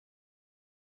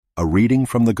A reading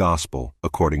from the Gospel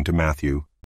according to Matthew.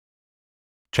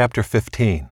 Chapter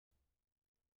 15.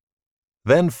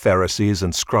 Then Pharisees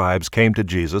and scribes came to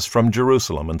Jesus from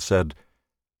Jerusalem and said,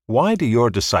 "Why do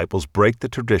your disciples break the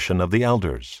tradition of the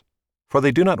elders? For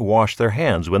they do not wash their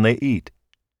hands when they eat."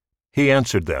 He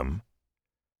answered them,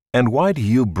 "And why do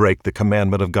you break the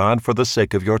commandment of God for the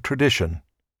sake of your tradition?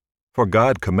 For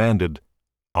God commanded,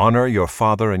 'Honor your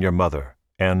father and your mother,'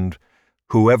 and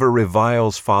 'Whoever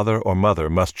reviles father or mother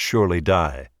must surely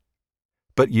die.'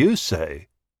 But you say,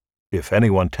 'If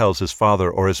anyone tells his father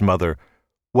or his mother,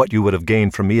 "What you would have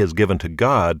gained from me is given to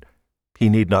God," he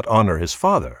need not honor his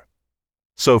father.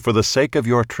 So for the sake of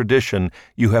your tradition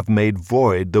you have made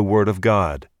void the word of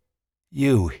God.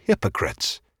 You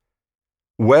hypocrites!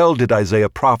 Well did Isaiah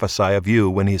prophesy of you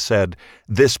when he said,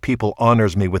 'This people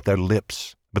honors me with their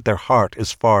lips, but their heart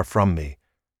is far from me.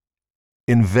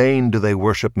 In vain do they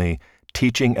worship me,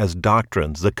 teaching as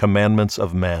doctrines the commandments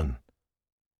of men.'"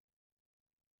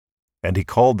 And he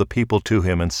called the people to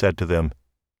him and said to them,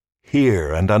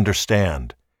 "Hear and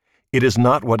understand. It is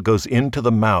not what goes into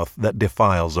the mouth that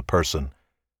defiles a person,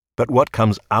 but what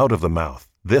comes out of the mouth,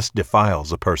 this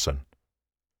defiles a person."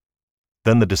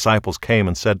 Then the disciples came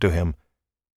and said to him,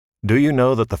 "Do you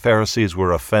know that the Pharisees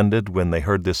were offended when they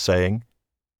heard this saying?"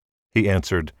 He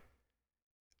answered,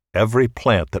 "Every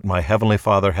plant that my heavenly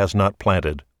Father has not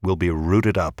planted will be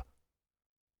rooted up.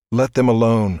 Let them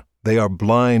alone, they are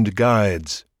blind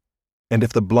guides. And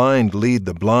if the blind lead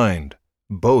the blind,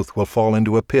 both will fall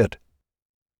into a pit."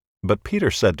 But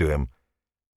Peter said to him,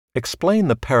 "Explain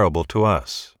the parable to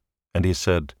us." And he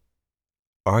said,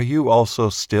 "Are you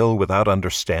also still without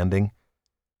understanding?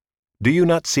 Do you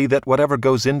not see that whatever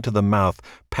goes into the mouth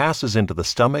passes into the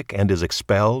stomach and is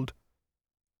expelled?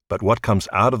 But what comes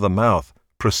out of the mouth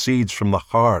proceeds from the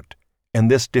heart, and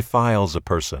this defiles a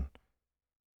person.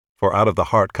 For out of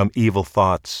the heart come evil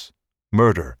thoughts,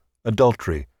 murder,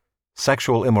 adultery,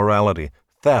 sexual immorality,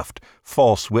 theft,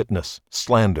 false witness,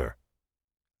 slander.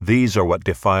 These are what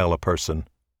defile a person.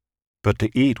 But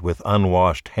to eat with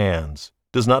unwashed hands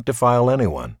does not defile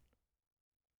anyone."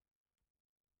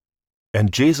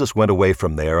 And Jesus went away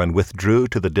from there and withdrew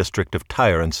to the district of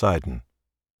Tyre and Sidon.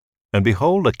 And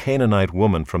behold, a Canaanite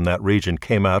woman from that region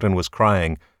came out and was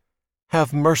crying,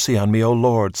 "Have mercy on me, O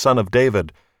Lord, Son of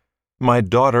David. My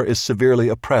daughter is severely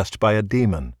oppressed by a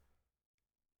demon."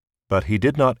 But he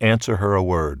did not answer her a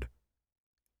word.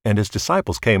 And his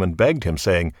disciples came and begged him,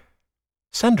 saying,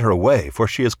 "Send her away, for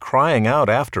she is crying out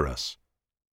after us."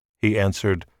 He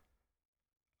answered,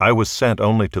 "I was sent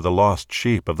only to the lost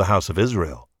sheep of the house of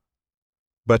Israel."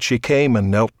 But she came and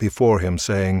knelt before him,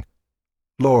 saying,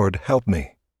 "Lord, help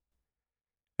me."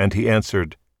 And he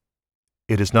answered,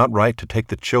 "It is not right to take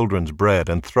the children's bread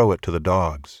and throw it to the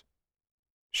dogs."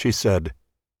 She said,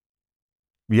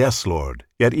 "Yes, Lord,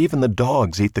 yet even the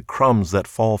dogs eat the crumbs that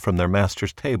fall from their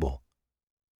master's table."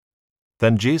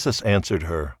 Then Jesus answered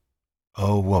her,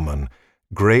 "O woman,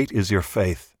 great is your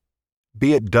faith.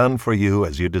 Be it done for you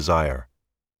as you desire."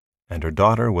 And her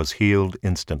daughter was healed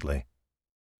instantly.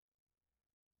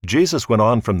 Jesus went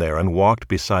on from there and walked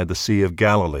beside the Sea of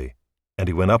Galilee, and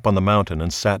he went up on the mountain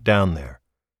and sat down there.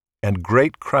 And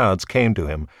great crowds came to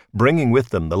him, bringing with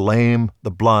them the lame,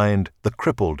 the blind, the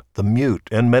crippled, the mute,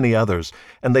 and many others,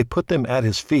 and they put them at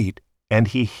his feet, and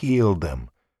he healed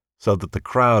them, so that the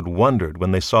crowd wondered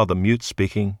when they saw the mute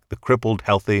speaking, the crippled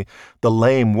healthy, the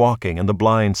lame walking, and the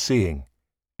blind seeing,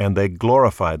 and they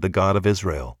glorified the God of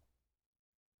Israel.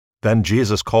 Then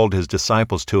Jesus called his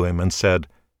disciples to him and said,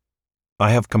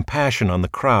 "I have compassion on the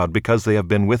crowd, because they have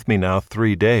been with me now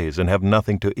 3 days and have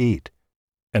nothing to eat.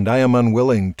 And I am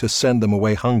unwilling to send them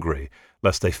away hungry,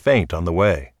 lest they faint on the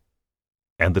way."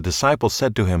 And the disciples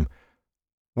said to him,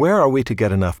 "Where are we to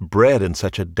get enough bread in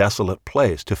such a desolate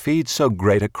place to feed so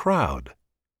great a crowd?"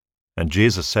 And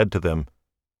Jesus said to them,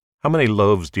 "How many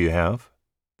loaves do you have?"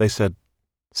 They said,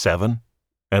 7,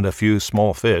 and a few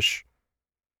small fish.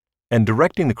 And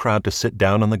directing the crowd to sit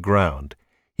down on the ground,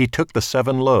 he took the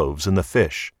 7 loaves and the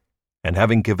fish, and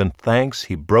having given thanks,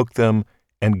 he broke them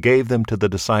and gave them to the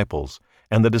disciples,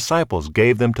 and the disciples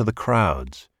gave them to the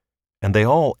crowds. And they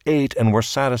all ate and were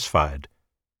satisfied.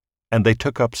 And they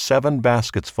took up 7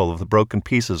 baskets full of the broken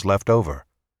pieces left over.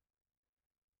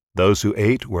 Those who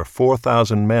ate were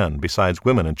 4,000 men, besides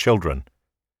women and children.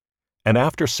 And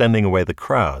after sending away the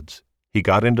crowds, he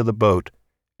got into the boat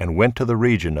and went to the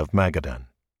region of Magadan.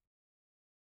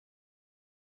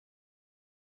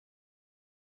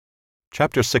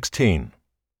 Chapter 16.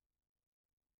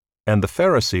 And the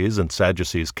Pharisees and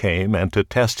Sadducees came, and to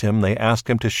test him they asked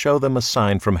him to show them a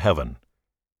sign from heaven.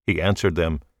 He answered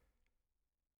them,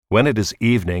 "When it is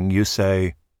evening, you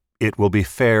say, "It will be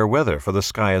fair weather, for the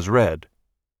sky is red."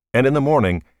 And in the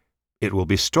morning, "It will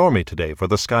be stormy today, for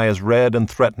the sky is red and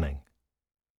threatening."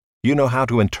 You know how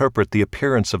to interpret the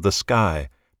appearance of the sky,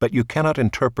 but you cannot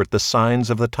interpret the signs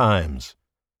of the times.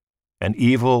 An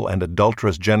evil and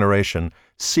adulterous generation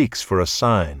seeks for a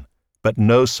sign, but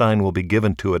no sign will be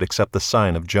given to it except the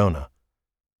sign of Jonah.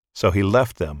 So he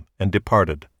left them and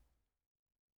departed.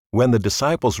 When the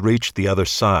disciples reached the other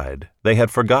side, they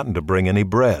had forgotten to bring any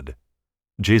bread.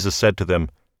 Jesus said to them,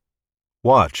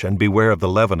 "Watch and beware of the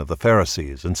leaven of the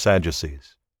Pharisees and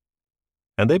Sadducees."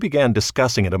 And they began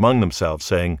discussing it among themselves,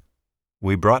 saying,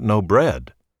 "We brought no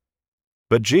bread."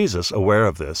 But Jesus, aware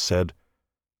of this, said,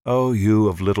 "O you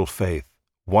of little faith,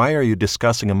 why are you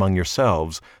discussing among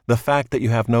yourselves the fact that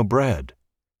you have no bread?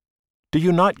 Do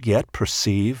you not yet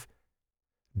perceive?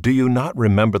 Do you not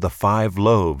remember the 5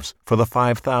 loaves for the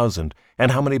 5,000,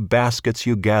 and how many baskets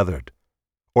you gathered?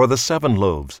 Or the 7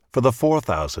 loaves for the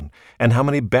 4,000, and how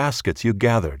many baskets you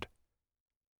gathered?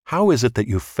 How is it that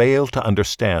you fail to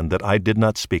understand that I did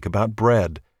not speak about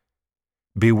bread?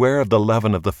 Beware of the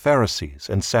leaven of the Pharisees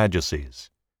and Sadducees."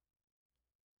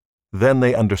 Then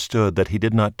they understood that he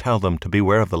did not tell them to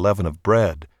beware of the leaven of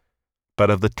bread, but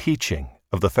of the teaching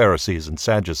of the Pharisees and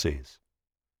Sadducees.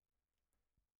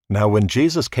 Now when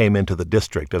Jesus came into the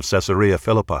district of Caesarea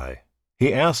Philippi,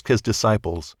 he asked his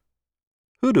disciples,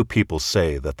 "Who do people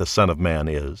say that the Son of Man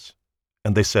is?"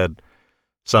 And they said,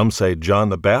 "Some say John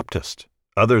the Baptist,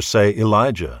 others say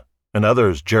Elijah, and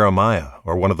others Jeremiah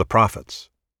or one of the prophets."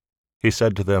 He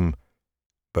said to them,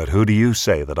 "But who do you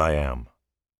say that I am?"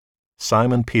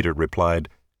 Simon Peter replied,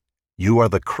 "You are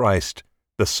the Christ,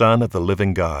 the Son of the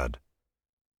living God."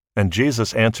 And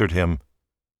Jesus answered him,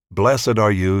 "Blessed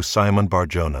are you, Simon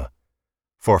Bar-Jonah,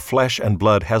 for flesh and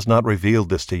blood has not revealed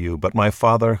this to you, but my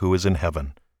Father who is in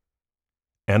heaven.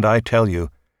 And I tell you,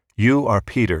 you are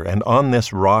Peter, and on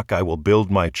this rock I will build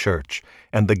my church,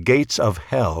 and the gates of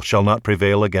hell shall not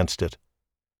prevail against it.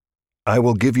 I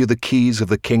will give you the keys of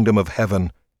the kingdom of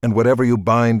heaven, and whatever you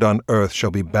bind on earth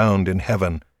shall be bound in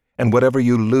heaven, and whatever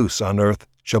you loose on earth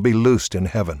shall be loosed in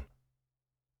heaven."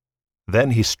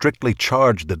 Then he strictly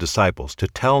charged the disciples to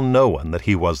tell no one that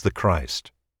he was the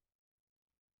Christ.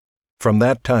 From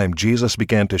that time Jesus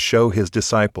began to show his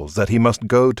disciples that he must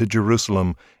go to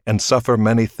Jerusalem and suffer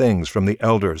many things from the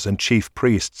elders and chief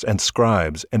priests and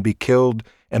scribes, and be killed,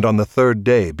 and on the 3rd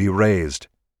day be raised.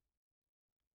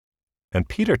 And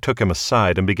Peter took him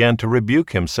aside and began to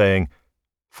rebuke him, saying,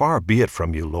 "Far be it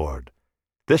from you, Lord.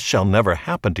 This shall never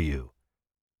happen to you."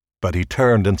 But he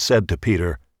turned and said to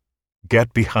Peter,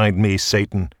 "Get behind me,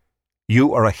 Satan.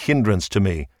 You are a hindrance to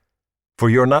me, for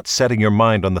you are not setting your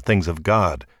mind on the things of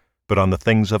God, but on the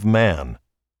things of man."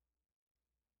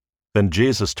 Then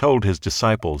Jesus told his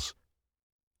disciples,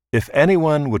 "If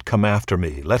anyone would come after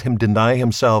me, let him deny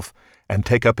himself and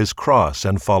take up his cross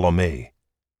and follow me.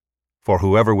 For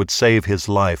whoever would save his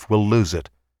life will lose it,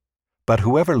 but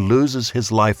whoever loses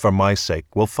his life for my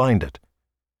sake will find it.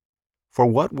 For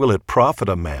what will it profit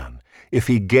a man if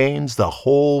he gains the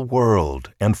whole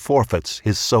world and forfeits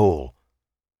his soul?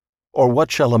 Or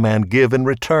what shall a man give in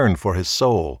return for his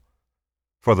soul?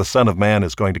 For the Son of Man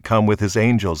is going to come with his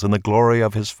angels in the glory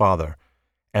of his Father,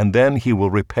 and then he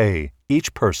will repay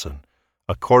each person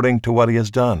according to what he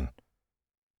has done.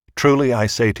 Truly I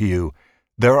say to you,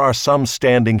 there are some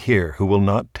standing here who will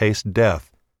not taste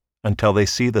death until they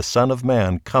see the Son of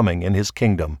Man coming in his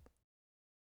kingdom."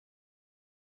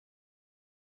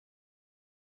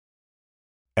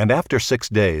 And after 6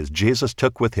 days Jesus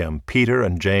took with him Peter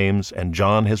and James and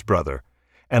John his brother,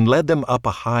 and led them up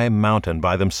a high mountain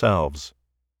by themselves.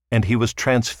 And he was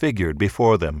transfigured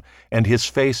before them, and his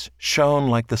face shone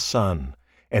like the sun,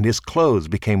 and his clothes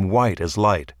became white as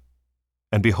light.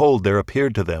 And behold, there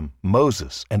appeared to them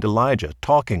Moses and Elijah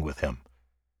talking with him.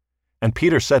 And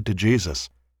Peter said to Jesus,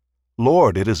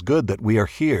 "Lord, it is good that we are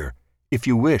here. If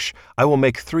you wish, I will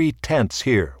make 3 tents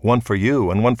here, one for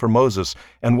you, and one for Moses,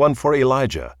 and one for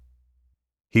Elijah."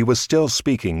 He was still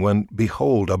speaking when,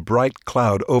 behold, a bright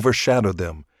cloud overshadowed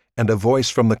them, and a voice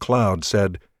from the cloud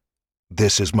said,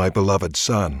 "This is my beloved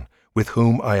Son, with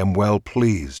whom I am well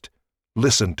pleased.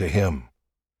 Listen to him."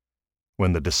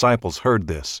 When the disciples heard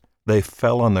this, they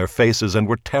fell on their faces and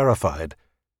were terrified.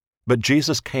 But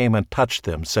Jesus came and touched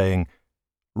them, saying,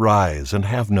 "Rise and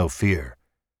have no fear."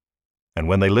 And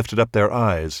when they lifted up their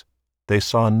eyes, they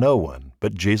saw no one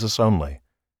but Jesus only.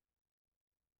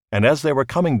 And as they were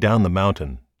coming down the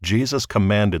mountain, Jesus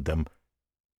commanded them,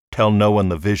 "Tell no one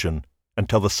the vision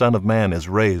until the Son of Man is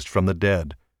raised from the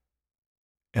dead."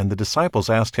 And the disciples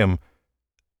asked him,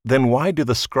 "Then why do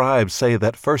the scribes say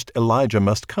that first Elijah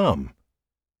must come?"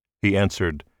 He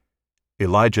answered,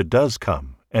 "Elijah does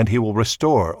come and he will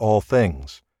restore all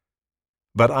things.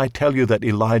 But I tell you that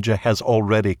Elijah has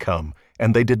already come,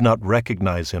 and they did not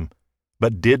recognize him,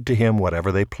 but did to him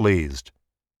whatever they pleased.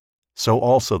 So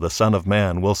also the Son of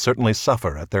Man will certainly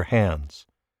suffer at their hands."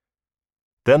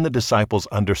 Then the disciples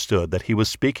understood that he was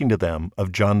speaking to them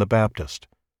of John the Baptist.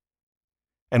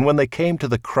 And when they came to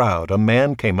the crowd, a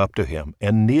man came up to him,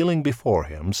 and kneeling before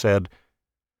him, said,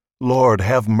 "Lord,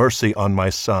 have mercy on my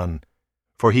son,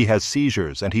 for he has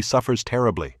seizures, and he suffers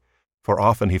terribly. For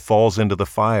often he falls into the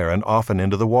fire, and often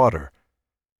into the water.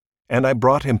 And I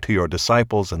brought him to your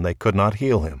disciples, and they could not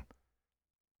heal him."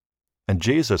 And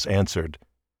Jesus answered,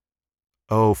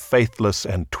 "O faithless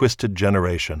and twisted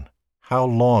generation, how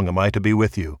long am I to be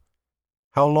with you?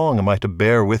 How long am I to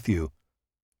bear with you?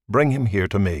 Bring him here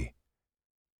to me."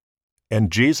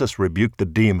 And Jesus rebuked the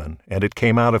demon, and it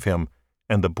came out of him,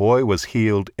 and the boy was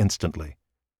healed instantly.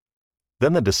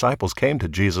 Then the disciples came to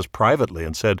Jesus privately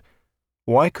and said,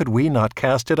 "Why could we not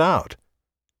cast it out?"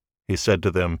 He said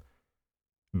to them,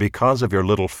 "Because of your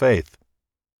little faith.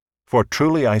 For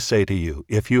truly I say to you,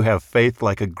 if you have faith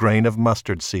like a grain of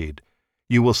mustard seed,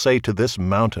 you will say to this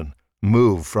mountain,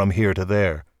 'Move from here to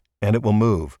there,' and it will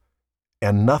move,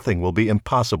 and nothing will be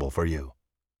impossible for you."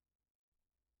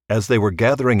 As they were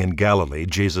gathering in Galilee,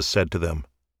 Jesus said to them,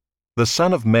 "The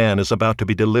Son of Man is about to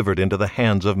be delivered into the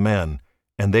hands of men,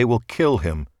 and they will kill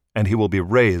him, and he will be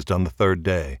raised on the third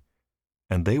day."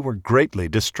 And they were greatly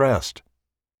distressed.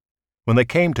 When they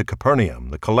came to Capernaum,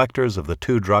 the collectors of the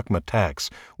 2 drachma tax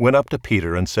went up to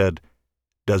Peter and said,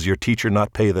 "Does your teacher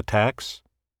not pay the tax?"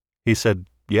 He said,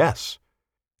 "Yes."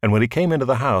 And when he came into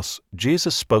the house,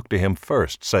 Jesus spoke to him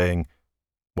first, saying,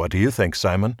 "What do you think,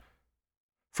 Simon?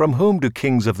 From whom do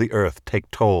kings of the earth take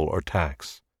toll or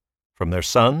tax? From their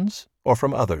sons or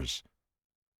from others?"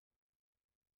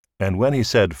 And when he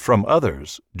said, "From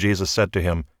others," Jesus said to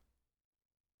him,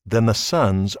 "Then the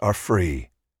sons are free.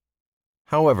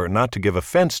 However, not to give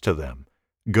offense to them,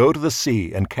 go to the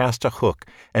sea and cast a hook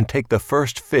and take the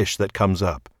first fish that comes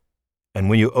up. And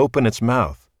when you open its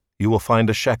mouth, you will find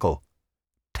a shekel.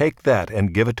 Take that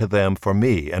and give it to them for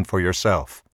me and for yourself."